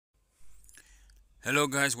Hello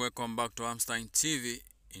guys, welcome back to Amstein TV.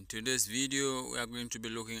 In today's video, we are going to be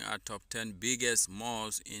looking at top 10 biggest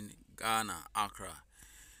malls in Ghana, Accra.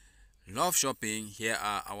 Love shopping, here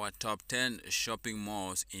are our top 10 shopping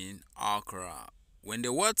malls in Accra. When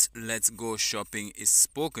the word "let's go shopping" is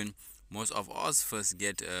spoken, most of us first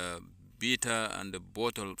get a bitter and the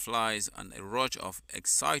bottle flies and a rush of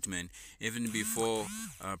excitement even before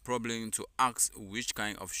probably to ask which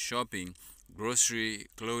kind of shopping, grocery,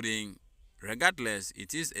 clothing. Regardless,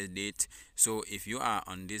 it is a date. So if you are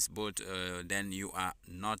on this boat, then you are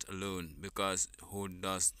not alone, because who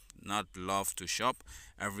does not love to shop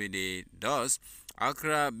every day does.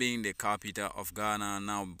 Accra, being the capital of Ghana,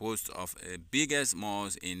 now boasts of the biggest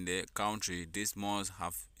malls in the country. These malls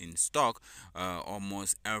have in stock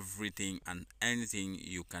almost everything and anything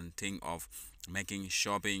you can think of, making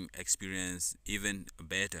shopping experience even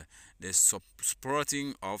better. The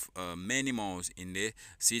supporting of many malls in the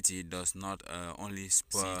city does not only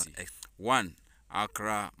spur. 1.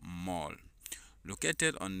 Accra Mall.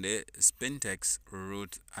 Located on the Spintex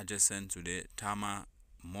route adjacent to the Tama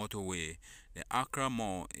motorway, the Accra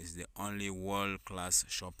Mall is the only world-class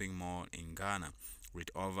shopping mall in Ghana,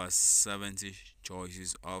 with over 70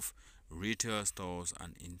 choices of retail stores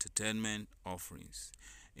and entertainment offerings.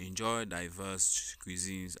 Enjoy diverse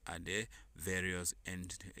cuisines at the various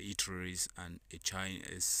eateries and a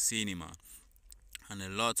Chinese cinema, and a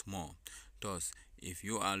lot more. Thus, if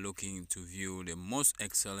you are looking to view the most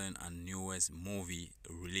excellent and newest movie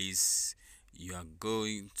release, you are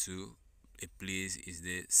going to a place is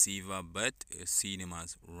the Silverbird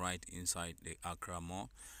Cinemas right inside the Accra Mall,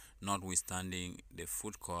 notwithstanding the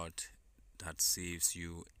food court that saves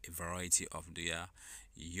you a variety of their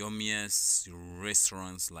yummiest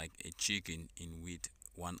restaurants like a chicken in with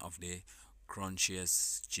one of the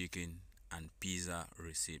crunchiest chicken and pizza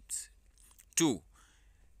receipts. 2.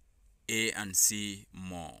 A and C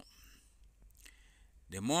Mall.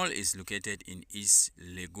 The mall is located in East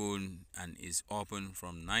Legon and is open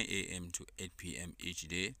from 9 a.m. to 8 p.m. each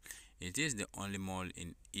day. It is the only mall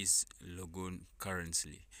in East Legon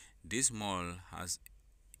currently. This mall has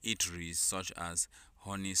eateries such as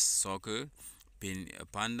Honeysuckle,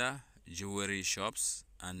 Panda, jewelry shops,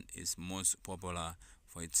 and is most popular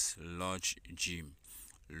for its large gym,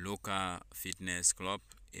 local fitness club,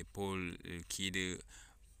 a pole kid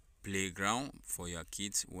playground for your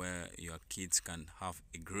kids where your kids can have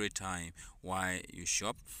a great time while you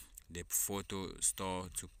shop, the photo store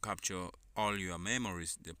to capture all your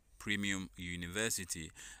memories, the premium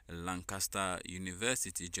university, Lancaster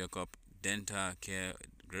University, Jacob Dental Care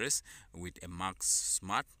Grace with a Max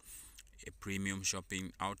Smart, a premium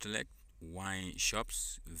shopping outlet, wine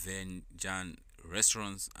shops, Venjan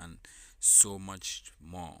restaurants, and so much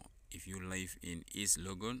more. If you live in East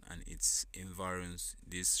Logan and its environs,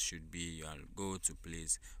 this should be your go-to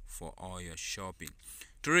place for all your shopping.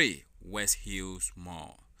 3. West Hills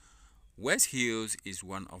Mall. West Hills is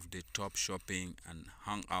one of the top shopping and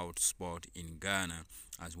hangout spots in Ghana,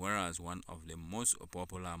 as well as one of the most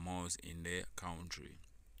popular malls in the country.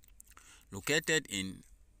 Located in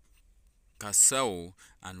Kasau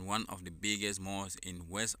and one of the biggest malls in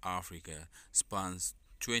West Africa, spans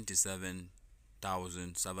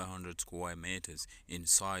 27,700 square meters in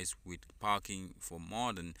size with parking for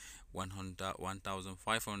more than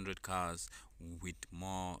 1,500 cars, with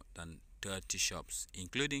more than 30 shops,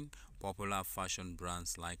 including popular fashion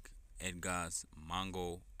brands like Edgar's,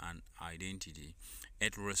 Mango, and Identity.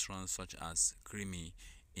 8 restaurants such as Creamy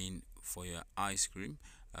Inn for your ice cream,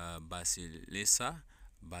 Basilisa,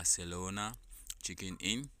 Barcelona, Chicken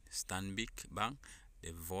Inn, Stanbic Bank,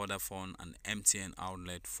 the Vodafone and MTN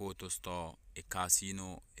outlet photo store, a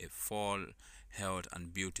casino, a fall health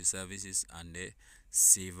and beauty services, and a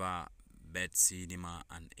silver bed cinema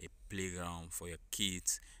and a playground for your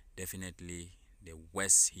kids. Definitely, the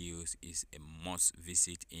West Hills is a must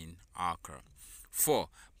visit in Accra. 4.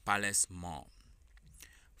 Palace Mall.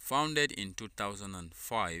 Founded in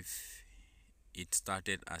 2005, it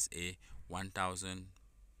started as a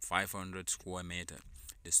 1,500 square meter.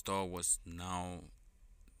 The store was now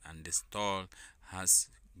and the store has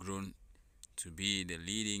grown to be the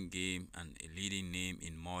leading game and a leading name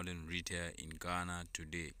in modern retail in Ghana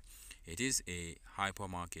today. It is a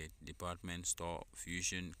hypermarket department store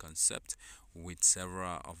fusion concept with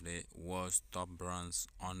several of the world's top brands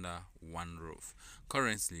under one roof.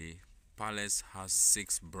 Currently, Palace has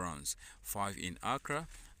 6 brands, 5 in Accra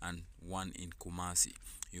and 1 in Kumasi.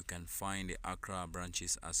 You can find the Accra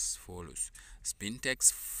branches as follows: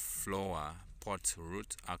 Spintex Flower, Port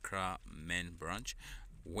Route, Accra Main Branch,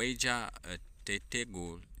 Wager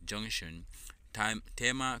Tetego Junction,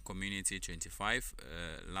 Tema Community 25,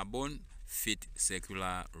 Labon feet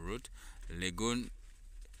circular route, Lagoon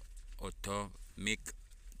Atomic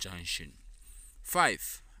Junction.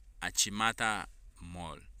 5. Achimata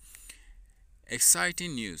Mall.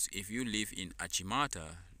 Exciting news if you live in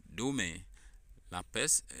Achimata, Dome, La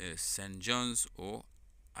Pez, St. John's, or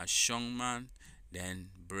Ashongman, then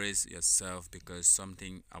brace yourself because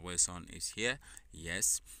something awesome is here.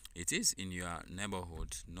 Yes, it is in your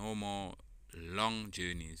neighborhood. No more long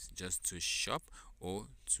journeys just to shop or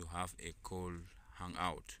to have a cold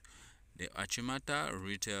hangout. The Achimata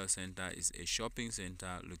Retail Center is a shopping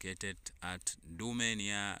center located at Dume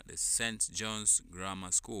near the St. John's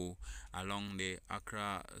Grammar School along the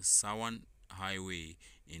Accra-Sawan Highway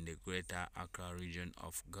in the Greater Accra region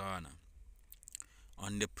of Ghana.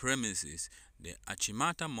 On the premises, the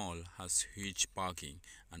Achimata Mall has huge parking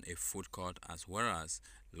and a food court as well as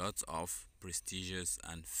lots of prestigious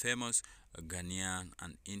and famous Ghanaian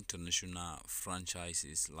and international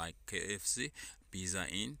franchises like KFC, Pizza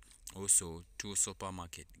Inn, also two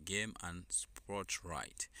supermarket, game and sport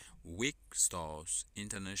right, week stores,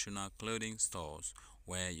 international clothing stores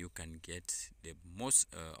where you can get the most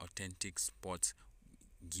authentic sports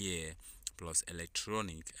gear plus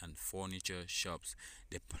electronic and furniture shops.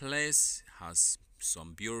 The place has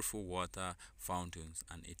some beautiful water fountains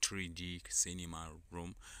and a 3D cinema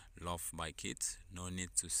room loved by kids. No need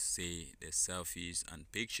to say the selfies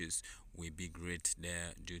and pictures will be great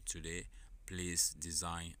there due to the place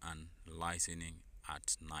design and lighting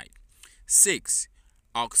at night. 6.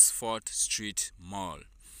 Oxford Street Mall.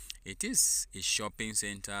 It is a shopping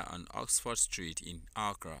center on Oxford Street in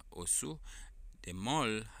Accra, Osu. The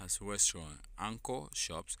mall has restaurants, anchor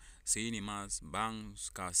shops, cinemas, banks,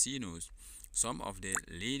 casinos. Some of the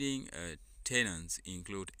leading tenants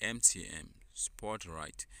include MTM,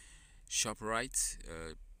 Sportrite, ShopRite,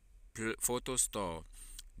 Photo Store.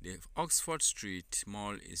 The Oxford Street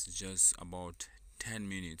Mall is just about 10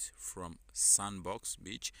 minutes from Sandbox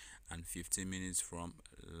Beach and 15 minutes from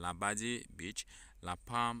Labadi Beach. La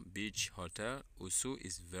Palm Beach Hotel also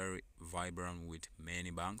is very vibrant with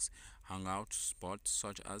many banks, hangout spots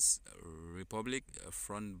such as Republic,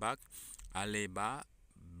 Front Back, Aleba,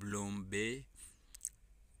 Bloom Bay,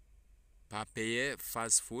 Papaya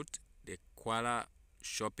Fast Food, the Kuala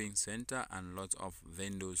Shopping Center, and lots of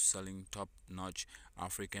vendors selling top-notch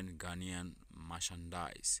African Ghanaian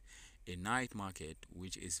merchandise. A night market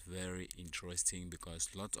which is very interesting because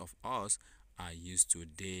lots of us are used to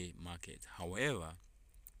day market. However,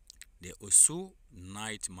 the Osu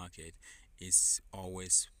night market is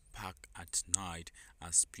always packed at night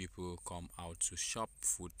as people come out to shop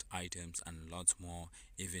food items and lots more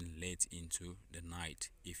even late into the night.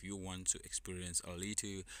 If you want to experience a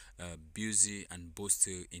little busy and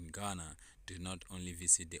bustle in Ghana, do not only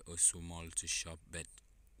visit the Osu Mall to shop but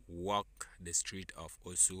walk the street of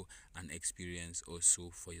Osu and experience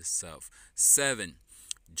Osu for yourself. 7.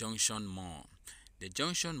 Junction Mall. The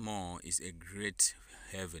Junction Mall is a great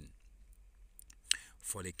heaven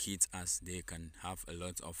for the kids as they can have a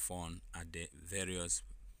lot of fun at the various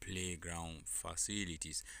playground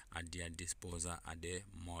facilities at their disposal at the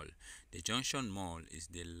mall. The Junction Mall is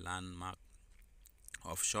the landmark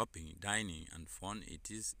of shopping, dining, and fun. It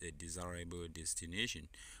is a desirable destination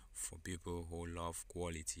for people who love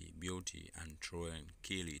quality, beauty, and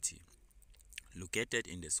tranquility. Located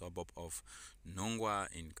in the suburb of Nongwa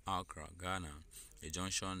in Accra, Ghana, the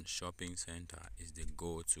Junction Shopping Center is the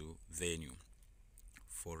go-to venue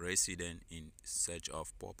for residents in search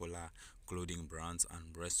of popular clothing brands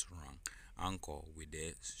and restaurant anchor with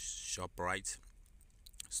the ShopRite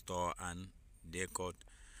store and decor.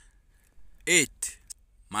 8.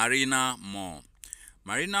 Marina Mall.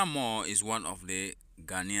 Marina Mall is one of the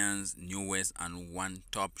Ghanaian's newest and one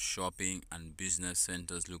top shopping and business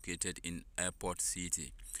centers located in Airport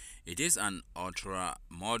City. It is an ultra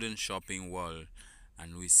modern shopping world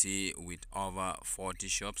and we see with over 40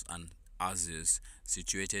 shops and houses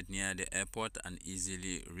situated near the airport and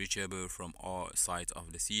easily reachable from all sides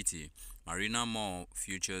of the city. Marina Mall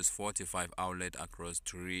features 45 outlets across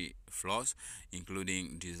 3 floors,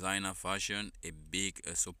 including designer fashion, a big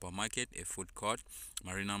supermarket, a food court.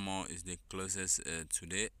 Marina Mall is the closest to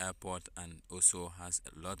the airport and also has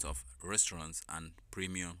a lot of restaurants and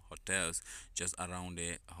premium hotels. Just around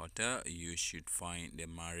the hotel, you should find the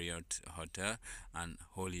Marriott Hotel and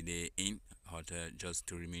Holiday Inn Hotel, just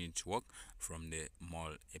 3 minutes walk from the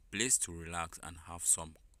mall. A place to relax and have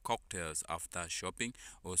some cocktails after shopping.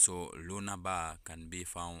 Also, Luna Bar can be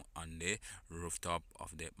found on the rooftop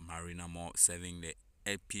of the Marina Mall, serving the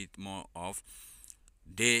epitome of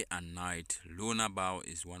day and night. Luna Bar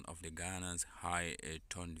is one of the Ghana's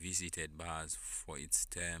high-turn visited bars for its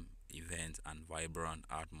term events and vibrant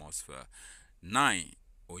atmosphere. 9.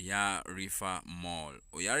 Oyarifa Mall.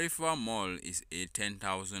 Oyarifa Mall is a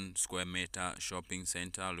 10,000 square meter shopping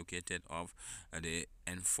center located off the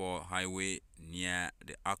N4 highway near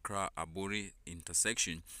the Accra Aburi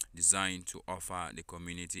intersection, designed to offer the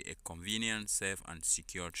community a convenient, safe, and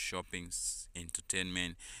secured shopping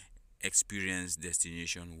entertainment experience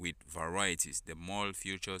destination with varieties. The mall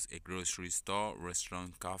features a grocery store,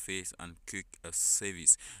 restaurant, cafes, and quick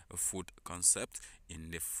service food concept in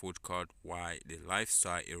the food court, while the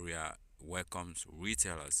lifestyle area welcomes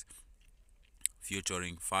retailers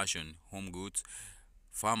featuring fashion, home goods,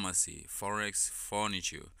 pharmacy, forex,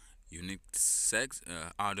 furniture, unique sex,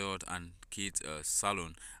 adult and kids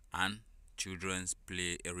salon, and children's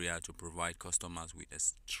play area to provide customers with a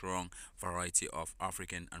strong variety of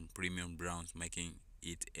African and premium brands, making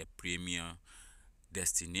it a premier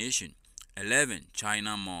destination. 11.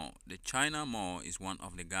 China Mall. The China Mall is one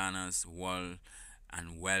of the Ghana's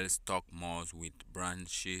well-stocked malls with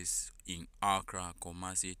branches in Accra,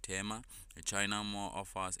 Kumasi, Tema. The China Mall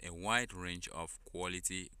offers a wide range of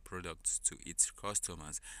quality products to its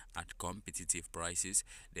customers at competitive prices.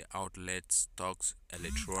 The outlet stocks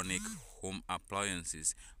electronic, home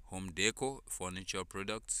appliances, home decor, furniture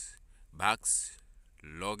products, bags,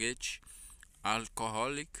 luggage,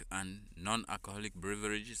 alcoholic and non-alcoholic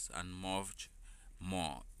beverages, and much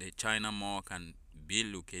more. The China Mall can be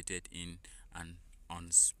located in and on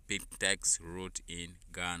Spintex Road in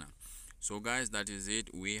Ghana. So guys, that is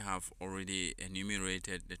it. We have already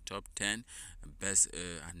enumerated the top 10 best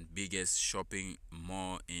and biggest shopping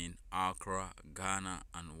mall in Accra, Ghana,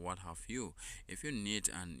 and what have you. If you need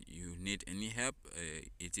any help,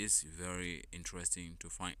 it is very interesting to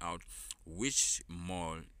find out which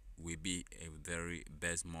mall will be a very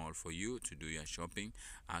best mall for you to do your shopping,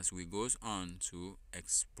 as we goes on to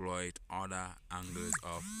exploit other angles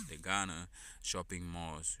of the Ghana shopping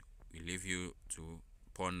malls. We leave you to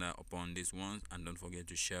ponder upon these ones, and don't forget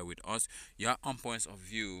to share with us your own points of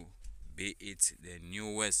view, be it the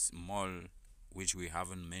newest mall which we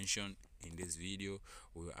haven't mentioned in this video.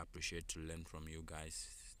 We will appreciate to learn from you guys.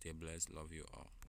 Stay blessed. Love you all.